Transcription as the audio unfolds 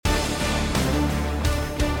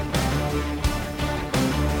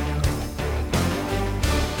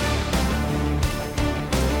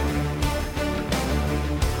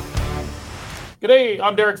G'day,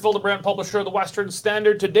 I'm Derek Vildebrand, publisher of the Western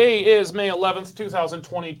Standard. Today is May 11th,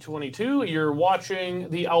 2022. You're watching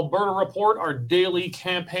the Alberta Report, our daily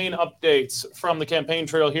campaign updates from the campaign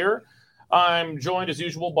trail here. I'm joined, as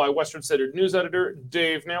usual, by Western Standard news editor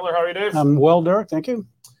Dave Naylor. How are you, Dave? I'm well, Derek. Thank you.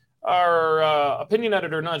 Our opinion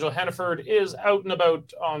editor, Nigel Hannaford, is out and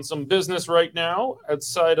about on some business right now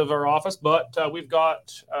outside of our office, but we've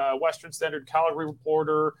got Western Standard Calgary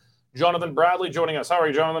reporter Jonathan Bradley joining us. How are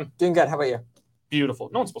you, Jonathan? Doing good. How about you? Beautiful.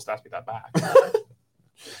 No one's supposed to ask me that back.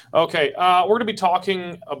 Okay, we're going to be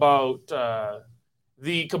talking about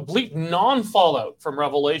the complete non-fallout from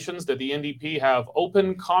revelations that the NDP have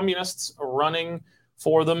open communists running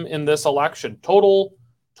for them in this election. Total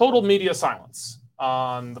media silence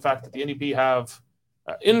on the fact that the NDP have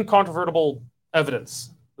incontrovertible evidence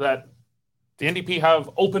that the NDP have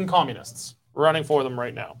open communists running for them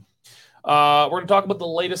right now. We're going to talk about the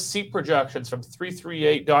latest seat projections from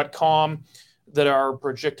 338.com that are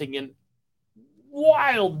projecting in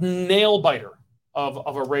wild nail-biter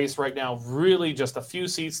of a race right now. Really just a few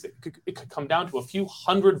seats. It could come down to a few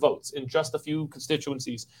hundred votes in just a few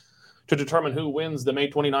constituencies to determine who wins the May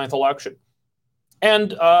 29th election.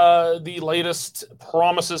 And the latest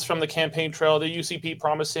promises from the campaign trail, the UCP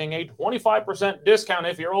promising a 25% discount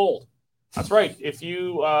if you're old. That's right. If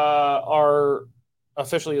you are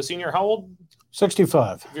officially a senior, how old?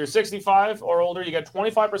 65. If you're 65 or older, you get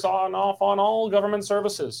 25% off on all government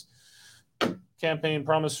services. Campaign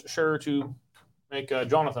promise sure to make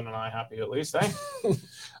Jonathan and I happy, at least, eh?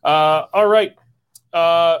 All right.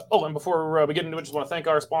 And before we get into it, just want to thank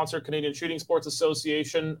our sponsor, Canadian Shooting Sports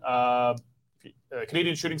Association.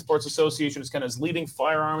 Canadian Shooting Sports Association is Canada's leading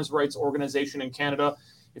firearms rights organization in Canada.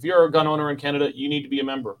 If you're a gun owner in Canada, you need to be a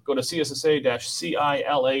member. Go to cssa-cila.org.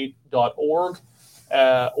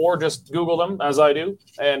 Or just Google them, as I do,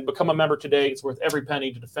 and become a member today. It's worth every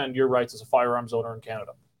penny to defend your rights as a firearms owner in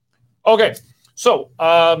Canada. Okay, so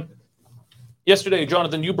yesterday,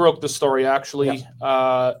 Jonathan, you broke this story, actually.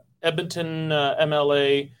 Yeah. Edmonton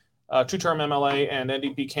MLA, two-term MLA and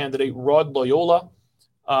NDP candidate Rod Loyola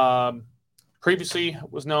previously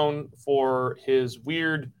was known for his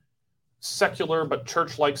weird secular but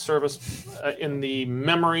church-like service in the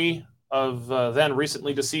memory of then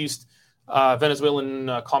recently deceased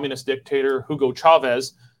Venezuelan communist dictator Hugo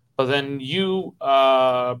Chavez. But then you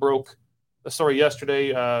broke the story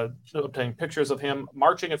yesterday, obtaining pictures of him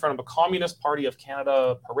marching in front of a Communist Party of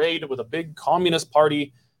Canada parade with a big Communist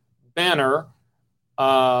Party banner.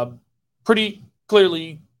 Pretty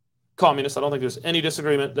clearly communist. I don't think there's any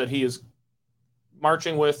disagreement that he is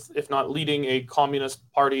marching with, if not leading, a Communist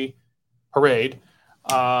Party parade.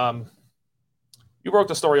 You broke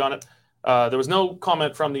the story on it. There was no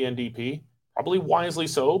comment from the NDP, probably wisely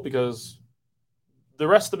so, because the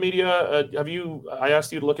rest of the media, I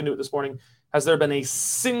asked you to look into it this morning, has there been a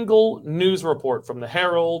single news report from the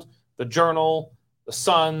Herald, the Journal, the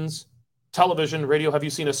Suns, television, radio? Have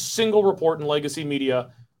you seen a single report in legacy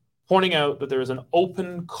media pointing out that there is an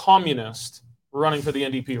open communist running for the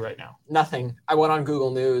NDP right now? Nothing. I went on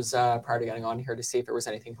Google News prior to getting on here to see if there was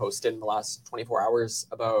anything posted in the last 24 hours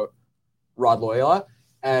about Rod Loyola.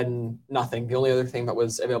 And nothing. The only other thing that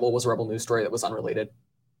was available was a Rebel News story that was unrelated.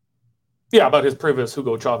 Yeah, about his previous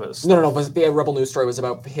Hugo Chavez. No. But the Rebel News story was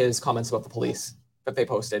about his comments about the police that they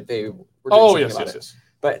posted. They were doing yes.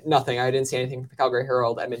 But nothing. I didn't see anything from the Calgary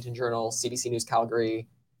Herald, Edmonton Journal, CBC News Calgary,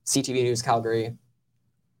 CTV News Calgary.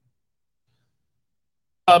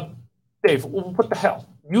 Dave, what the hell?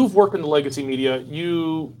 You've worked in the legacy media.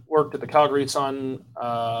 You worked at the Calgary Sun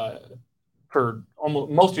for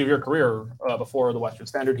almost most of your career before the Western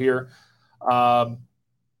Standard here. I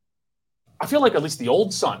feel like at least the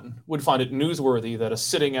old Sun would find it newsworthy that a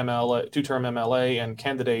sitting MLA, two-term MLA and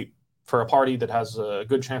candidate for a party that has a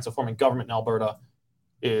good chance of forming government in Alberta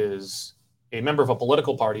is a member of a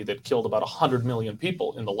political party that killed about 100 million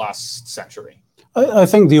people in the last century. I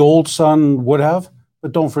think the old Sun would have,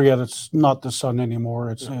 but don't forget it's not the Sun anymore.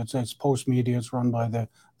 It's Post Media. It's run by the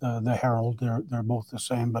Herald. They're both the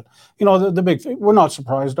same. But you know the big thing. We're not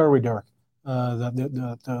surprised, are we, Derek?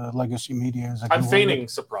 That the legacy media is. I'm feigning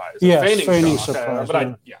surprise. Yes, feigning surprise.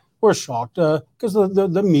 But we're shocked because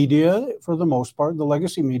the media, for the most part, the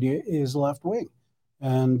legacy media is left wing,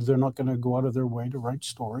 and they're not going to go out of their way to write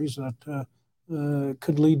stories that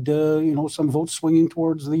could lead some votes swinging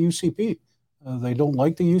towards the UCP. They don't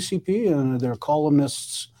like the UCP, and their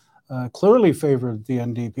columnists clearly favor the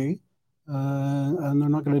NDP, and they're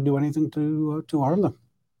not going to do anything to harm them.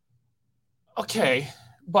 Okay,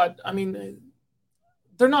 but I mean,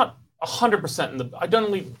 they're not 100% in the. I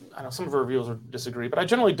know some of our reviewers will disagree, but I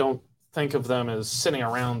generally don't think of them as sitting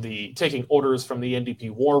around taking orders from the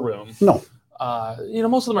NDP war room. No.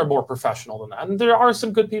 most of them are more professional than that. And there are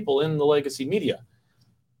some good people in the legacy media.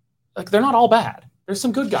 Like, they're not all bad. There's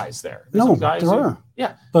some good guys there. There's some guys there are.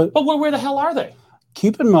 Yeah. But where the hell are they?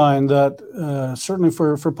 Keep in mind that certainly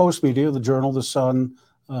for Post Media, the Journal, the Sun,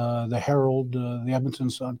 the Herald, the Edmonton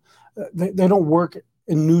Sun, they don't work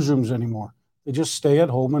in newsrooms anymore. They just stay at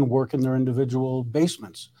home and work in their individual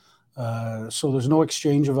basements. So there's no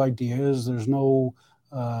exchange of ideas. There's no,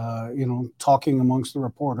 talking amongst the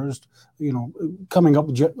reporters, coming up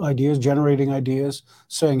with ideas, generating ideas,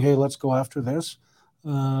 saying, hey, let's go after this.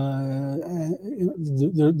 There's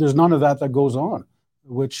none of that goes on,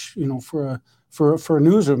 which, for a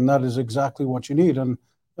newsroom, that is exactly what you need. And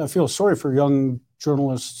I feel sorry for young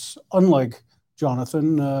journalists, unlike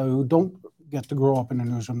Jonathan, who don't get to grow up in a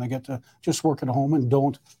newsroom. They get to just work at home and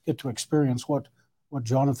don't get to experience what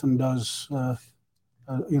Jonathan does,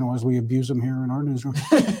 as we abuse him here in our newsroom.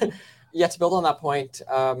 Yeah, to build on that point,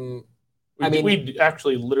 we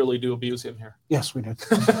actually literally do abuse him here. Yes, we did.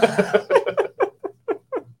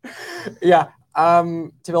 Yeah.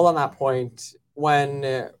 To build on that point,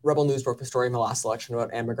 when Rebel News broke the story in the last election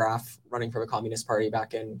about Anne McGrath running for the Communist Party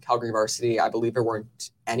back in Calgary Varsity, I believe there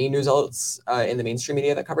weren't any news outlets in the mainstream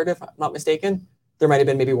media that covered it, if I'm not mistaken. There might have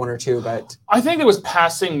been maybe one or two, but... I think there was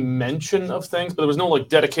passing mention of things, but there was no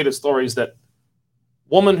dedicated stories that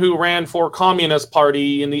woman who ran for Communist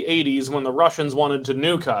Party in the 80s when the Russians wanted to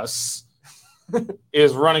nuke us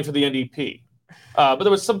is running for the NDP. But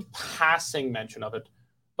there was some passing mention of it.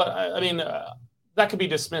 But, that could be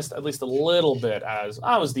dismissed at least a little bit as, it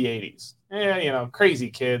was the 80s. Yeah, crazy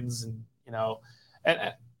kids, and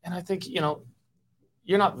I think,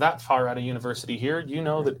 you're not that far out of university here. You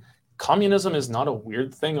know that communism is not a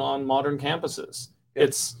weird thing on modern campuses.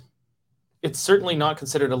 It's certainly not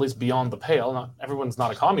considered, at least beyond the pale. Not everyone's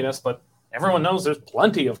not a communist, but everyone knows there's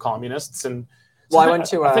plenty of communists. And so I went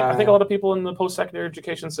to. I think a lot of people in the post-secondary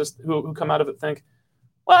education system who come out of it think,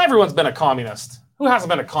 well, everyone's been a communist. Who hasn't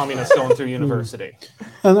been a communist going through university?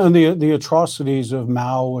 And the atrocities of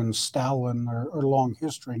Mao and Stalin are long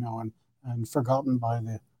history now and forgotten by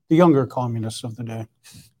the younger communists of the day.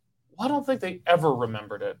 Well, I don't think they ever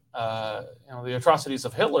remembered it. The atrocities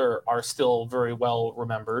of Hitler are still very well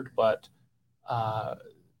remembered, but the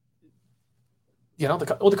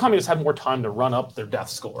communists had more time to run up their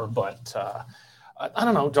death score. But I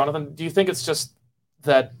don't know, Jonathan. Do you think it's just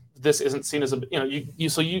that this isn't seen as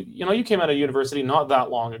you came out of university not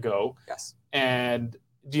that long ago? Yes. And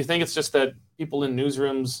do you think it's just that people in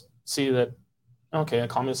newsrooms see that, okay, a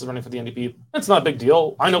communist is running for the NDP? It's not a big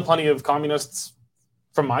deal. I know plenty of communists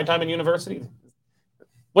from my time in university.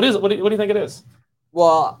 What is it? What do you think it is?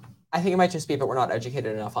 Well, I think it might just be, but we're not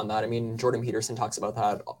educated enough on that. I mean, Jordan Peterson talks about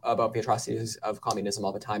that, about the atrocities of communism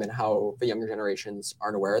all the time and how the younger generations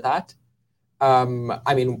aren't aware of that. I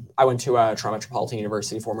went to Toronto Metropolitan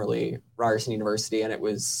University, formerly Ryerson University, and it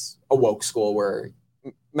was a woke school where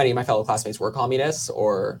many of my fellow classmates were communists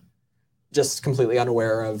or just completely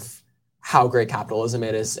unaware of how great capitalism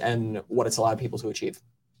it is and what it's allowed people to achieve.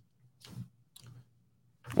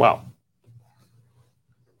 Well,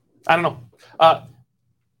 I don't know.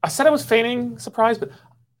 I said I was feigning surprise, but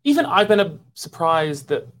even I've been surprised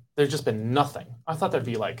that there's just been nothing. I thought there'd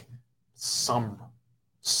be some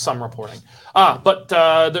reporting. But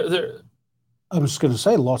there. I was going to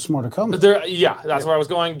say lots more to come. That's where I was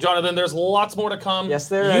going, Jonathan. There's lots more to come. Yes,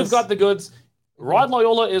 there is. You've got the goods. Rod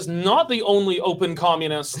Loyola is not the only open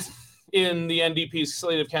communist in the NDP's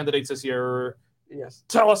slate of candidates this year. Yes.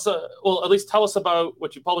 Tell us, at least tell us about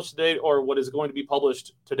what you published today or what is going to be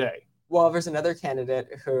published today. Well, there's another candidate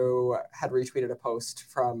who had retweeted a post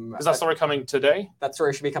from... Is that story coming today? That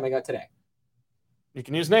story should be coming out today. You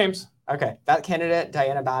can use names. Okay. That candidate,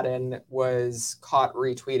 Diana Baden, was caught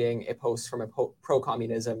retweeting a post from a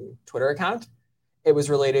pro-communism Twitter account. It was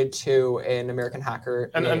related to an American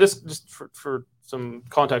hacker. And this, just for some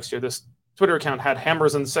context here, this Twitter account had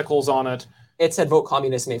hammers and sickles on it. It said vote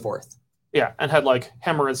communist May 4th. Yeah, and had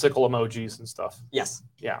hammer and sickle emojis and stuff. Yes.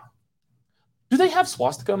 Yeah. Do they have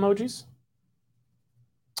swastika emojis?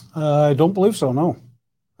 I don't believe so, no.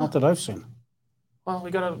 Not that I've seen. Well,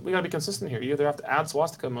 we gotta be consistent here. You either have to add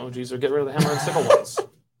swastika emojis or get rid of the hammer and sickle ones.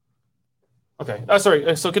 Okay.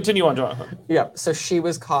 Sorry. So continue on, Jonathan. Yeah. So she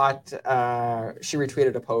was caught. She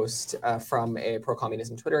retweeted a post from a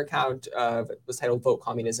pro-communism Twitter account. It was titled "Vote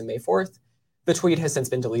Communism May 4th." The tweet has since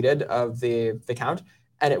been deleted of the account,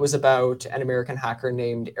 and it was about an American hacker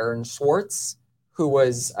named Aaron Swartz, who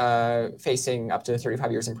was facing up to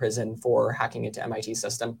 35 years in prison for hacking into MIT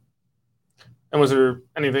system. And was there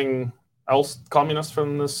anything else communist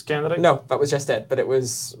from this candidate? No, that was just it. But it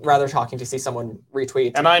was rather shocking to see someone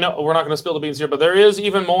retweet. And I know we're not going to spill the beans here, but there is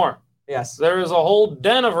even more. Yes. There is a whole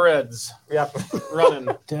den of Reds. Yep. Running.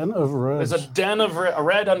 Den of Reds. There's a den of a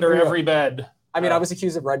red under every bed. I mean, I was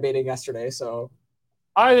accused of red baiting yesterday, so.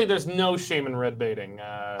 I think there's no shame in red baiting.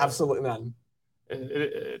 Absolutely none.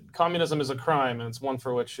 Communism is a crime, and it's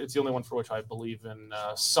the only one for which I believe in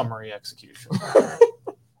summary execution.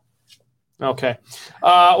 Okay.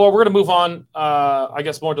 Well, we're going to move on, I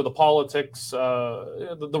guess, more to the politics,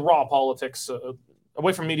 the raw politics,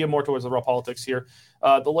 away from media, more towards the raw politics here.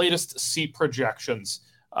 The latest seat projections.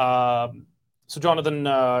 So, Jonathan,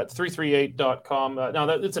 338.com. Now,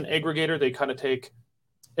 it's an aggregator. They kind of take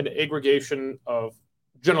an aggregation of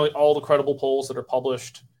generally all the credible polls that are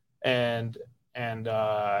published and kind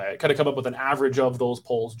of come up with an average of those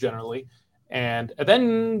polls generally, and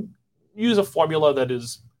then use a formula that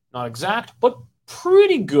is not exact, but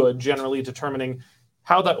pretty good generally determining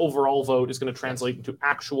how that overall vote is going to translate into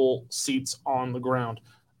actual seats on the ground.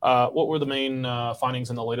 What were the main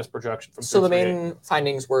findings in the latest projection from? So the main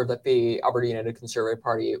findings were that the Alberta United Conservative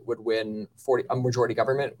Party would win a majority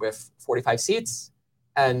government with 45 seats,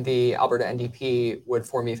 and the Alberta NDP would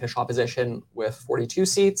form the official opposition with 42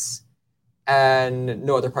 seats, and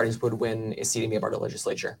no other parties would win a seat in the Alberta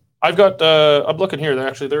legislature. I've got, I'm looking here,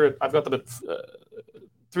 I've got them at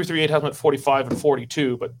 338 has them at 45 and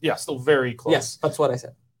 42, but yeah, still very close. Yes, that's what I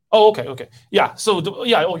said. Oh, okay. Yeah, so,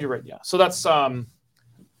 you're right, yeah. So that's a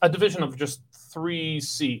division of just 3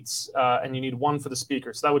 seats, and you need 1 for the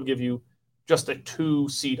speaker. So that would give you just a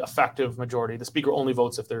 2-seat effective majority. The speaker only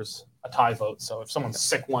votes if there's a tie vote. So if someone's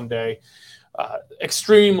sick one day,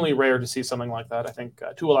 extremely rare to see something like that. I think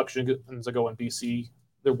 2 elections ago in BC,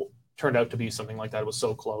 there turned out to be something like that. It was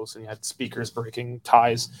so close, and you had speakers breaking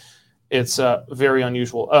ties. It's very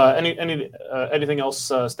unusual. Anything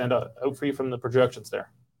else stand out for you from the projections there?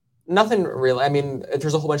 Nothing really. I mean,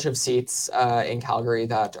 there's a whole bunch of seats in Calgary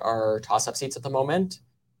that are toss-up seats at the moment.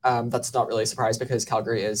 That's not really a surprise because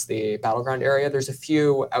Calgary is the battleground area. There's a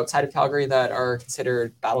few outside of Calgary that are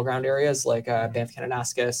considered battleground areas, like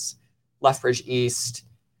Banff-Kananaskis, Lethbridge East,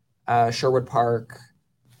 Sherwood Park.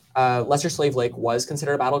 Lesser Slave Lake was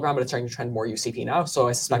considered a battleground, but it's starting to trend more UCP now. So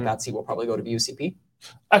I suspect that seat will probably go to UCP.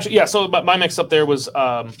 Actually, yeah. So my mix-up there was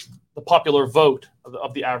the popular vote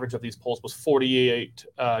of the average of these polls was 48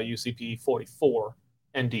 UCP, 44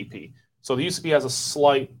 NDP. So the UCP has a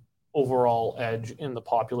slight overall edge in the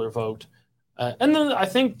popular vote. And then I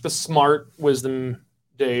think the smart wisdom,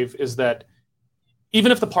 Dave, is that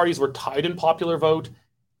even if the parties were tied in popular vote,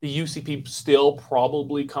 the UCP still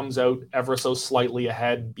probably comes out ever so slightly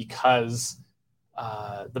ahead because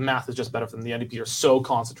the math is just better for them. The NDP are so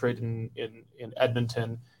concentrated in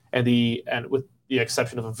Edmonton, and with the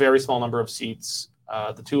exception of a very small number of seats,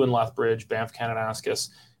 the 2 in Lethbridge, Banff-Kananaskis,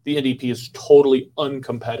 the NDP is totally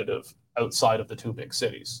uncompetitive outside of the 2 big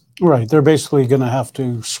cities. Right, they're basically going to have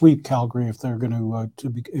to sweep Calgary if they're going to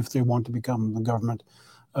if they want to become the government.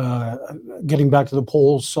 Getting back to the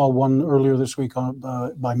polls, saw one earlier this week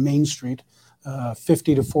by Main Street,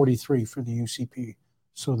 50 to 43 for the UCP.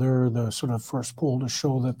 So they're the sort of first poll to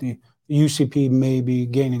show that the UCP may be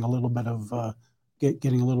gaining a little bit of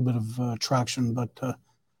getting a little bit of traction. But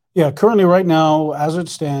yeah, currently right now, as it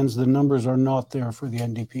stands, the numbers are not there for the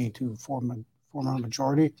NDP to form a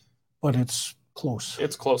majority, but it's close.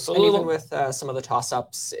 It's close. And even with some of the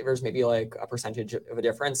toss-ups, there's maybe like a percentage of a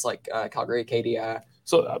difference, like Calgary, Acadia.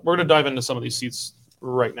 So we're going to dive into some of these seats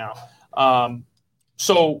right now.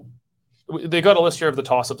 So they got a list here of the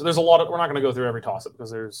toss-ups. There's a lot of, we're not going to go through every toss-up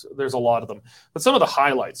because there's a lot of them. But some of the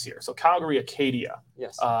highlights here. So Calgary, Acadia.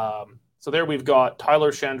 Yes. So there we've got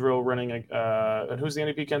Tyler Shandro running, and who's the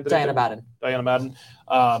NDP candidate? Diana Madden.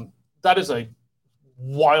 That is a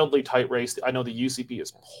wildly tight race. I know the UCP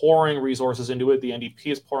is pouring resources into it. The NDP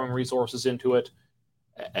is pouring resources into it.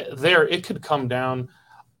 There, it could come down.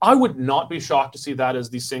 I would not be shocked to see that as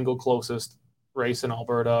the single closest race in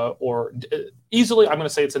Alberta, or easily, I'm going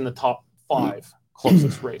to say it's in the top 5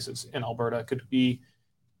 closest races in Alberta. It could be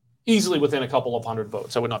easily within a couple of hundred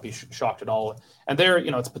votes. I would not be shocked at all. And there,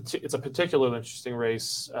 it's a particularly interesting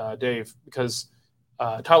race, Dave, because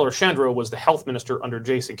Tyler Shandro was the health minister under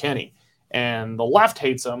Jason Kenney. And the left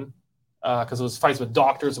hates him because it was fights with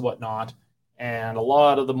doctors and whatnot. And a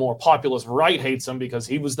lot of the more populist right hates him because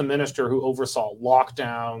he was the minister who oversaw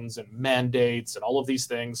lockdowns and mandates and all of these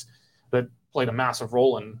things that played a massive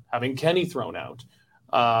role in having Kenney thrown out.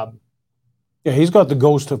 Yeah, he's got the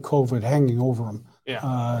ghost of COVID hanging over him.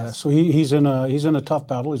 Yeah. So he's in a tough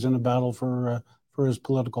battle. He's in a battle for his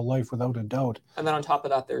political life, without a doubt. And then on top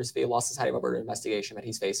of that, there's the Law Society of Alberta investigation that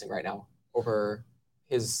he's facing right now over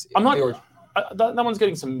his. That one's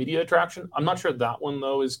getting some media attraction. I'm not sure that one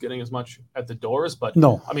though is getting as much at the doors, but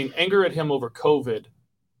no. I mean, anger at him over COVID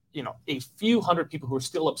a few hundred people who are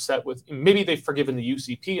still upset with, maybe they've forgiven the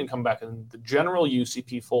UCP and come back in the general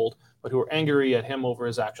UCP fold, but who are angry at him over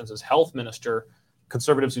his actions as health minister,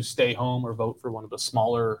 conservatives who stay home or vote for one of the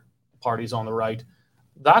smaller parties on the right,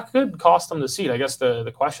 that could cost them the seat. I guess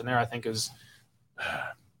the question there, I think, is,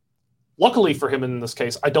 luckily for him in this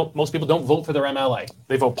case, most people don't vote for their MLA.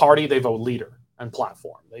 They vote party, they vote leader and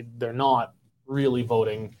platform. They're not really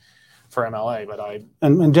voting for MLA, but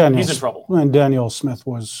he's in trouble. And Danielle Smith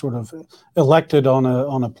was sort of elected on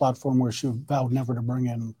a platform where she vowed never to bring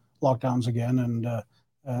in lockdowns again,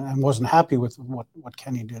 and wasn't happy with what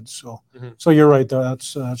Kenny did. So you're right.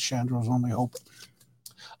 That's Shandro's only hope.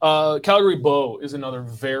 Calgary Bow is another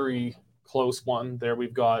very close one. There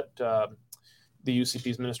we've got the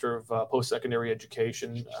UCP's Minister of Post-Secondary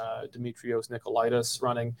Education, Dimitrios Nicolaitis,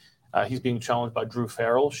 running. He's being challenged by Drew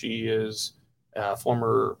Farrell. She is a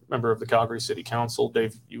former member of the Calgary City Council.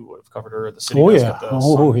 Dave, you would have covered her at the city desk.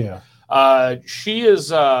 She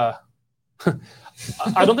is... I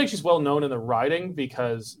don't think she's well known in the riding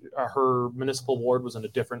because her municipal ward was in a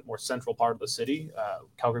different, more central part of the city.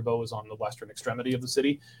 Calgary Bow is on the western extremity of the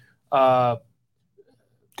city. Got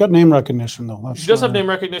name recognition, though. She does have name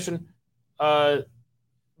recognition. But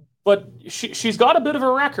she's got a bit of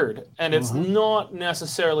a record, and it's not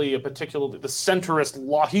necessarily the centrist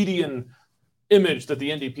Lohidian image that the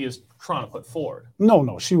NDP is trying to put forward.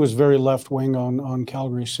 No. She was very left-wing on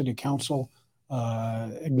Calgary City Council.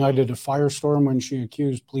 Ignited a firestorm when she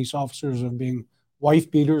accused police officers of being wife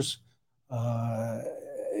beaters,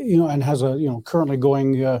 and has currently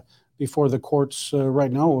going before the courts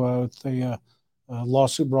right now with a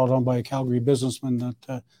lawsuit brought on by a Calgary businessman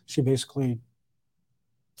that she basically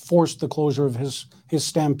forced the closure of his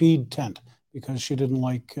Stampede tent because she didn't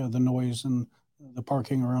like the noise and the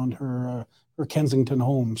parking around her Kensington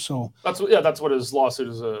home. So that's what his lawsuit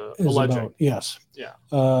is alleging. About, yes. Yeah.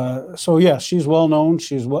 She's well known.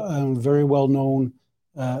 She's very well known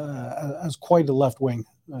as quite a left wing.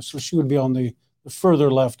 So she would be on the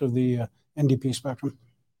further left of the NDP spectrum.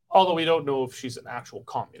 Although we don't know if she's an actual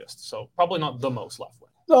communist, so probably not the most left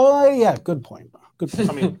wing. Oh yeah, good point.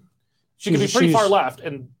 I mean, she could be pretty far left,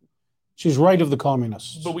 and she's right of the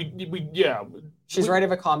communists. But she's right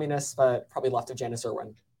of a communist, but probably left of Janice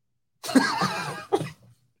Irwin.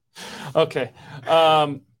 Okay.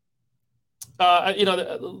 So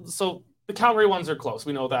the Calgary ones are close.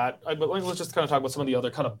 We know that. But let's just kind of talk about some of the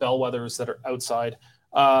other kind of bellwethers that are outside.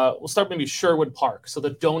 We'll start maybe Sherwood Park. So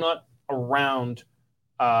the donut around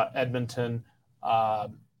Edmonton,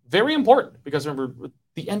 very important because remember,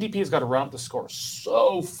 the NDP has got to run up the score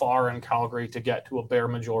so far in Calgary to get to a bare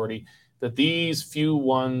majority that these few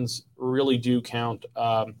ones really do count.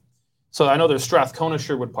 So I know there's Strathcona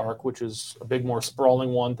Sherwood Park, which is a big, more sprawling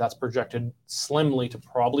one that's projected slimly to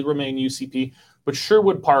probably remain UCP. But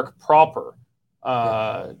Sherwood Park proper,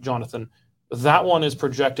 Jonathan, that one is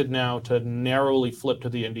projected now to narrowly flip to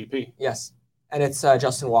the NDP. Yes, and it's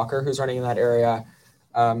Justin Walker who's running in that area.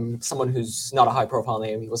 Someone who's not a high-profile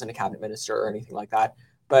name. He wasn't a cabinet minister or anything like that.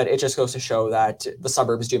 But it just goes to show that the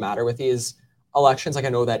suburbs do matter with these elections. Like I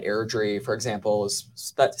know that Airdrie, for example, is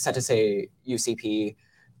set to say UCP,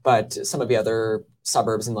 but some of the other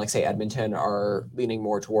suburbs in, like, say, Edmonton are leaning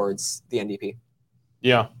more towards the NDP.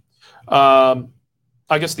 Yeah. I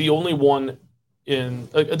guess the only one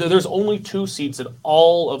there's only 2 seats in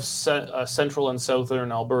all of central and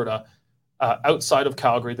southern Alberta outside of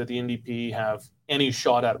Calgary that the NDP have any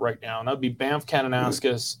shot at right now. And that would be Banff,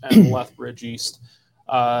 Kananaskis, and Lethbridge East.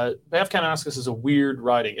 Banff, Kananaskis is a weird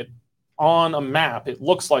riding. On a map, it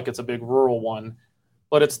looks like it's a big rural one,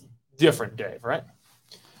 but it's different, Dave, right?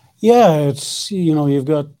 Yeah, it's, you've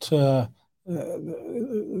got the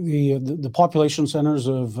population centers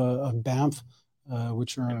of Banff,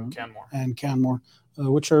 which are Canmore,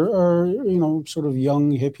 which are sort of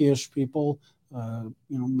young hippie-ish people,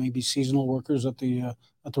 maybe seasonal workers at the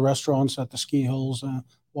restaurants, at the ski hills,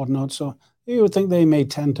 whatnot. So you would think they may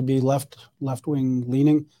tend to be left-wing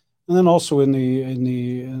leaning, and then also in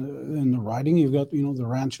the riding, you've got the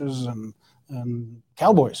ranches and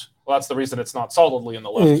cowboys. Well, that's the reason it's not solidly in the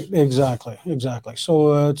left. Exactly.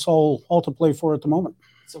 So it's all to play for at the moment.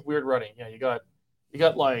 It's a weird riding. Yeah, you got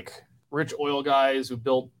like rich oil guys who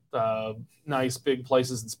built nice big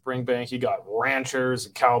places in Springbank. You got ranchers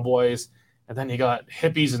and cowboys, and then you got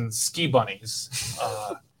hippies and ski bunnies.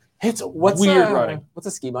 It's a weird riding. What's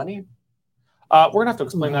a ski bunny? We're gonna have to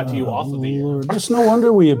explain that to you off of the air. It's no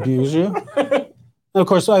wonder we abuse you. And of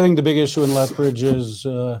course, I think the big issue in Lethbridge is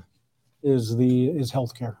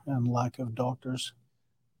healthcare and lack of doctors.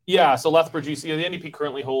 Yeah, so Lethbridge, the NDP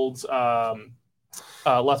currently holds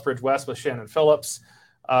Lethbridge West with Shannon Phillips.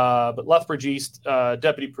 But Lethbridge East,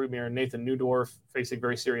 Deputy Premier Nathan Neudorf facing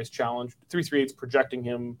very serious challenge. 338's projecting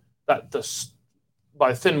him by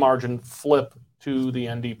a thin margin flip to the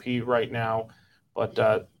NDP right now. But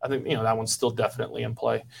I think, that one's still definitely in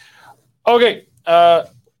play. Okay. Not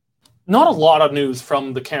a lot of news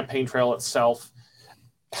from the campaign trail itself.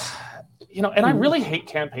 And I really hate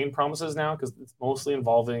campaign promises now because it's mostly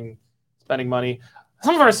involving spending money.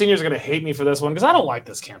 Some of our seniors are going to hate me for this one because I don't like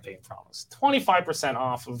this campaign promise. 25%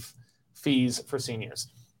 off of fees for seniors.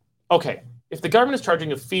 Okay, if the government is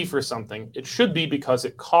charging a fee for something, it should be because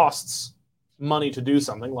it costs money to do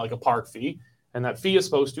something, like a park fee, and that fee is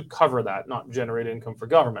supposed to cover that, not generate income for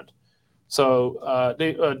government. So,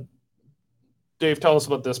 Dave, tell us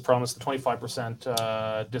about this promise, the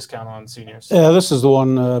 25% discount on seniors. Yeah, this is the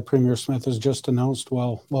one Premier Smith has just announced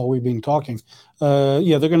while we've been talking. They're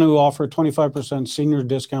going to offer a 25% senior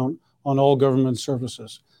discount on all government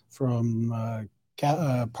services, from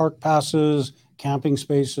park passes, camping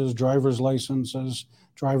spaces, driver's licenses,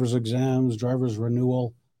 driver's exams, driver's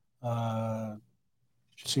renewal.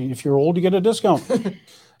 See, if you're old, you get a discount.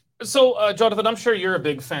 So, Jonathan, I'm sure you're a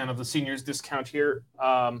big fan of the seniors discount here.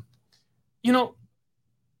 I'm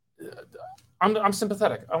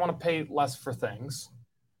sympathetic. I want to pay less for things,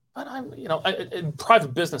 but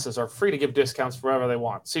private businesses are free to give discounts for whatever they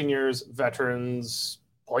want. Seniors, veterans,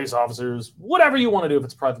 police officers, whatever you want to do if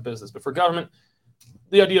it's a private business. But for government,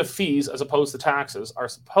 the idea of fees as opposed to taxes are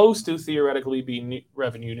supposed to theoretically be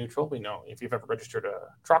revenue neutral. We know if you've ever registered a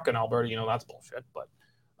truck in Alberta, that's bullshit. But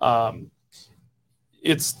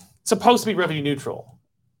it's supposed to be revenue neutral,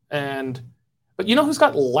 But you know who's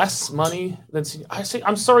got less money than seniors?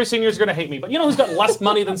 I'm sorry, seniors are going to hate me, but you know who's got less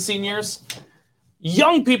money than seniors?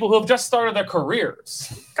 Young people who have just started their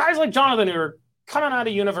careers. Guys like Jonathan who are coming out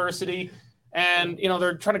of university and,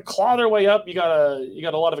 they're trying to claw their way up. You got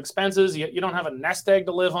a lot of expenses. You don't have a nest egg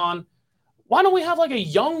to live on. Why don't we have like a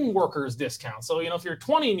young workers discount? So, if you're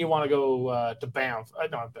 20 and you want to go to Banff,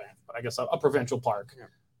 not Banff, but I guess a provincial park.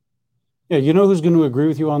 Yeah, you know who's going to agree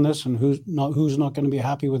with you on this and who's not going to be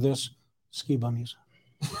happy with this? Ski bunnies.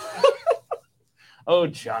 Oh,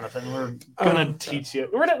 Jonathan, we're gonna teach you.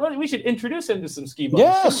 We should introduce him to some ski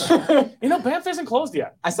bunnies. Yes. Banff isn't closed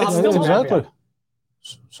yet. I still haven't been to Banff Exactly.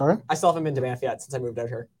 yet. Sorry? I still haven't been to Banff yet since I moved out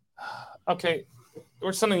here. Okay,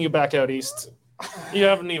 we're sending you back out east. You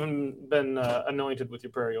haven't even been anointed with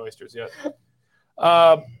your prairie oysters yet.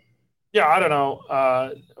 I don't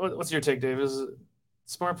know. What's your take, Dave? Is it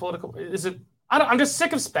smart political? Is it? I'm just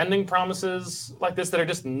sick of spending promises like this that are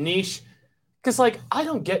just niche. Because, I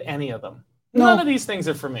don't get any of them. No. None of these things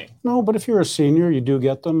are for me. No, but if you're a senior, you do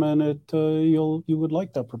get them, and you would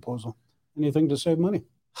like that proposal. Anything to save money.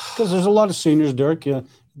 Because there's a lot of seniors, Derek.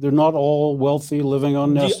 They're not all wealthy, living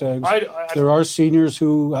on nest eggs. There are seniors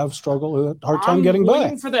who have struggled, who have a hard time getting by. I'm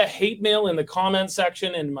waiting for the hate mail in the comment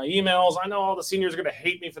section and my emails. I know all the seniors are going to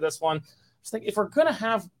hate me for this one. Just think, if we're going to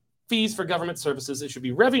have fees for government services, it should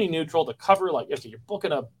be revenue neutral to cover, if you're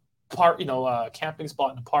booking a park, a camping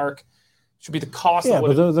spot in a park. Should be the cost. Yeah,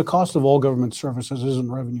 but the cost of all government services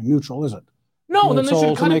isn't revenue neutral, is it? No, then they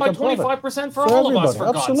should cut it by 25% for all everybody. of us. For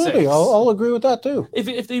Absolutely, God's sakes. I'll agree with that too.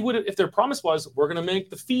 If their promise was, we're going to make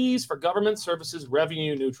the fees for government services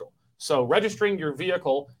revenue neutral, so registering your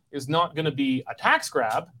vehicle is not going to be a tax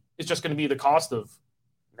grab. It's just going to be the cost of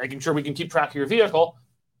making sure we can keep track of your vehicle.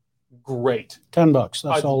 Great. $10.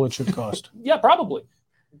 That's all it should cost. Yeah, probably.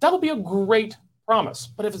 That would be a great promise.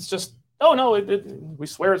 But if it's just, oh no, we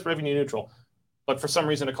swear it's revenue neutral, but for some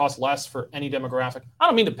reason it costs less for any demographic. I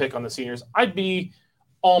don't mean to pick on the seniors. I'd be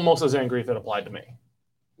almost as angry if it applied to me.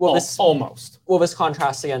 Almost. Well, this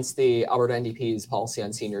contrasts against the Alberta NDP's policy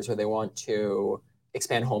on seniors, where they want to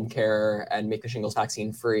expand home care and make the shingles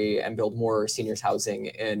vaccine free and build more seniors housing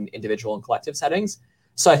in individual and collective settings.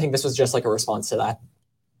 So I think this was just like a response to that.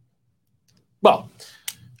 Well,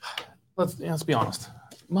 let's be honest.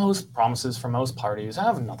 Most promises from most parties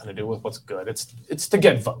have nothing to do with what's good. It's to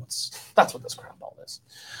get votes. That's what this crap ball is.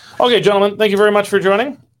 Okay, gentlemen, thank you very much for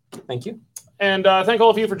joining. Thank you. And thank all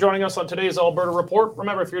of you for joining us on today's Alberta Report.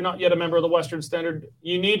 Remember, if you're not yet a member of the Western Standard,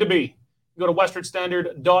 you need to be. Go to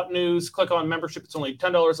westernstandard.news, click on membership. It's only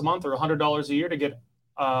 $10 a month or $100 a year to get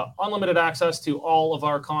unlimited access to all of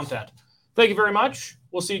our content. Thank you very much.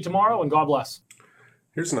 We'll see you tomorrow, and God bless.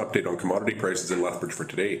 Here's an update on commodity prices in Lethbridge for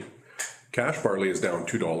today. Cash barley is down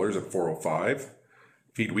 $2 at $4.05.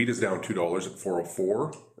 Feed wheat is down $2 at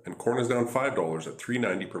 $4.04, and corn is down $5 at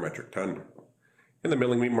 $3.90 per metric ton. In the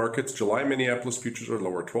milling wheat markets, July Minneapolis futures are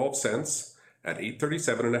lower 12 cents at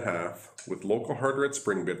 $8.37.5, with local hard red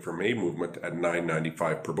spring bid for May movement at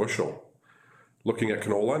 $9.95 per bushel. Looking at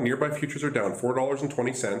canola, nearby futures are down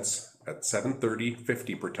 $4.20 at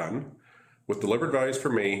 $7.30.50 per ton, with delivered values for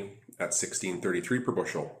May at $16.33 per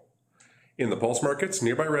bushel. In the pulse markets,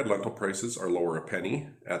 nearby red lentil prices are lower a penny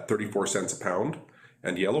at 34 cents a pound,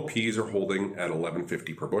 and yellow peas are holding at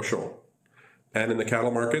 $11.50 per bushel. And in the cattle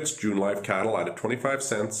markets, June live cattle added 25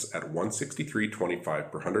 cents at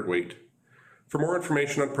 $163.25 per hundredweight. For more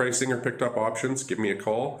information on pricing or picked up options, give me a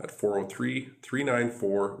call at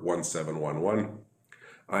 403-394-1711.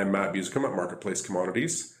 I'm Matt Buscom at Marketplace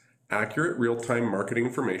Commodities, accurate real-time marketing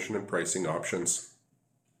information and pricing options.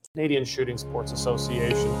 Canadian Shooting Sports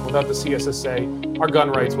Association. Without the CSSA, our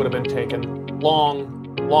gun rights would have been taken long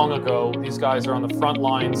ago. These guys are on the front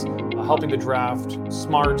lines helping to draft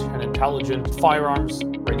smart and intelligent firearms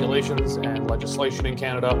regulations and legislation in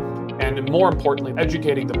Canada, and more importantly,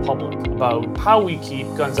 educating the public about how we keep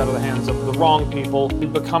guns out of the hands of the wrong people. To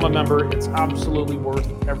become a member, it's absolutely worth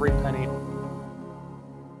every penny.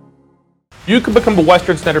 You can become a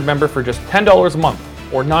Western Standard member for just $10 a month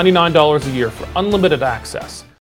or $99 a year for unlimited access.